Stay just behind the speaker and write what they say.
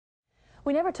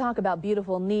We never talk about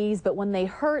beautiful knees, but when they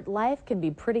hurt, life can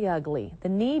be pretty ugly. The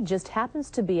knee just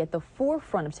happens to be at the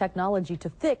forefront of technology to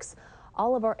fix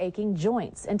all of our aching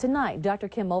joints. And tonight, Dr.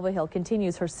 Kim Mulvihill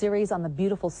continues her series on the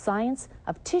beautiful science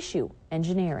of tissue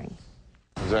engineering.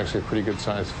 There's actually a pretty good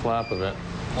sized flap of it.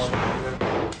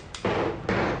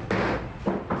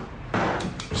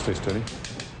 Stay steady.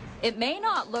 It may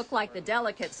not look like the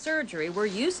delicate surgery we're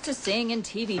used to seeing in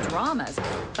TV dramas,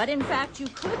 but in fact you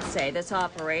could say this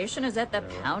operation is at the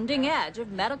pounding edge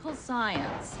of medical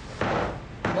science.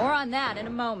 More on that in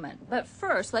a moment, but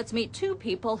first let's meet two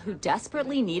people who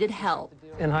desperately needed help.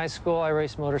 In high school, I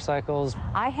raced motorcycles.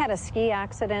 I had a ski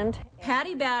accident.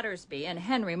 Patty Battersby and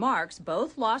Henry Marks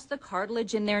both lost the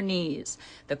cartilage in their knees,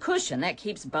 the cushion that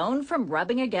keeps bone from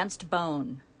rubbing against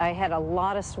bone. I had a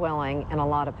lot of swelling and a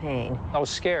lot of pain. I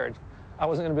was scared. I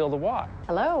wasn't going to be able to walk.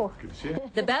 Hello. Good to see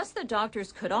you. The best the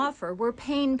doctors could offer were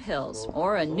pain pills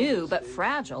or a new but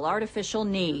fragile artificial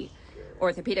knee.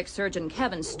 Orthopedic surgeon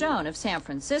Kevin Stone of San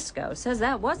Francisco says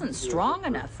that wasn't strong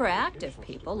enough for active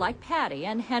people like Patty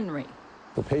and Henry.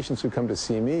 The patients who come to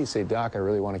see me say, "Doc, I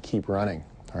really want to keep running,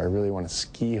 or I really want to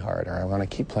ski hard, or I want to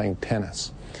keep playing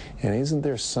tennis. And isn't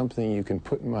there something you can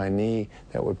put in my knee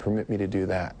that would permit me to do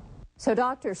that?" So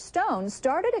Dr. Stone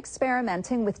started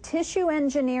experimenting with tissue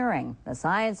engineering, the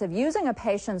science of using a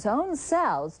patient's own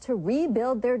cells to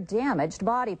rebuild their damaged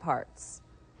body parts.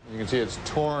 You can see it's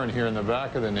torn here in the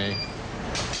back of the knee.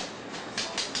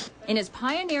 In his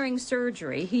pioneering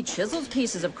surgery, he chisels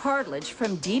pieces of cartilage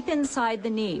from deep inside the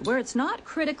knee, where it's not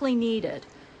critically needed,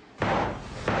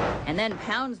 and then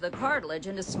pounds the cartilage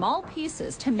into small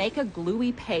pieces to make a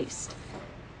gluey paste.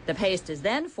 The paste is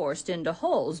then forced into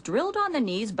holes drilled on the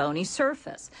knee's bony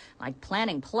surface, like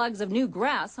planting plugs of new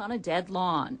grass on a dead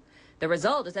lawn. The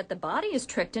result is that the body is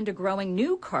tricked into growing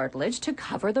new cartilage to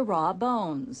cover the raw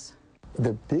bones.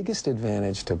 The biggest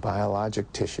advantage to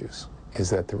biologic tissues is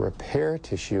that the repair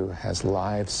tissue has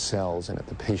live cells in it,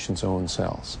 the patient's own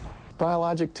cells.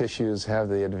 Biologic tissues have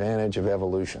the advantage of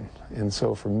evolution, and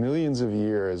so for millions of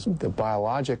years, the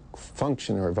biologic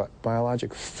function or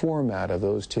biologic format of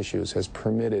those tissues has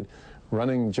permitted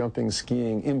running, jumping,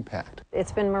 skiing impact.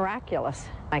 It's been miraculous.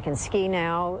 I can ski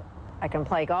now, I can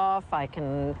play golf, I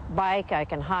can bike, I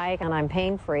can hike, and I'm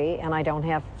pain-free, and I don't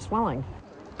have swelling.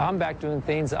 I'm back doing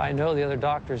things that I know the other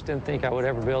doctors didn't think I would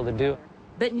ever be able to do.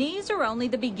 But knees are only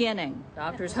the beginning.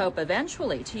 Doctors hope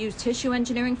eventually to use tissue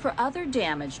engineering for other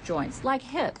damaged joints like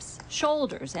hips,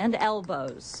 shoulders, and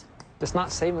elbows. It's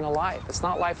not saving a life. It's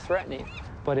not life-threatening,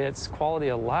 but it's quality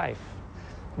of life.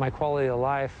 My quality of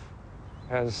life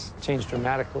has changed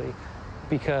dramatically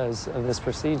because of this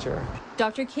procedure.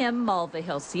 Dr. Kim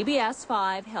Mulvihill, CBS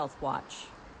 5 Health Watch.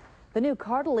 The new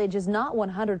cartilage is not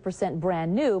 100%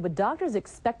 brand new, but doctors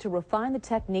expect to refine the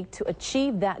technique to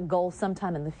achieve that goal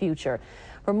sometime in the future.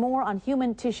 For more on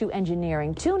human tissue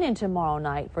engineering, tune in tomorrow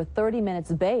night for 30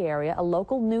 Minutes Bay Area, a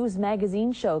local news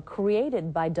magazine show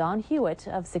created by Don Hewitt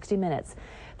of 60 Minutes.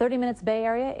 30 Minutes Bay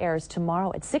Area airs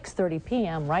tomorrow at 6:30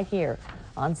 p.m. right here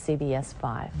on CBS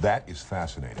 5. That is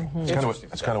fascinating.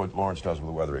 It's kind of what Lawrence does with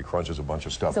the weather. He crunches a bunch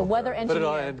of stuff. So up weather there.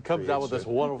 engineering. And comes out with this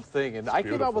wonderful thing. And I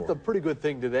came out with a pretty good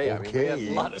thing today. I mean, we had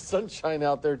a lot of sunshine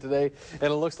out there today,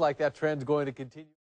 and it looks like that trend's going to continue.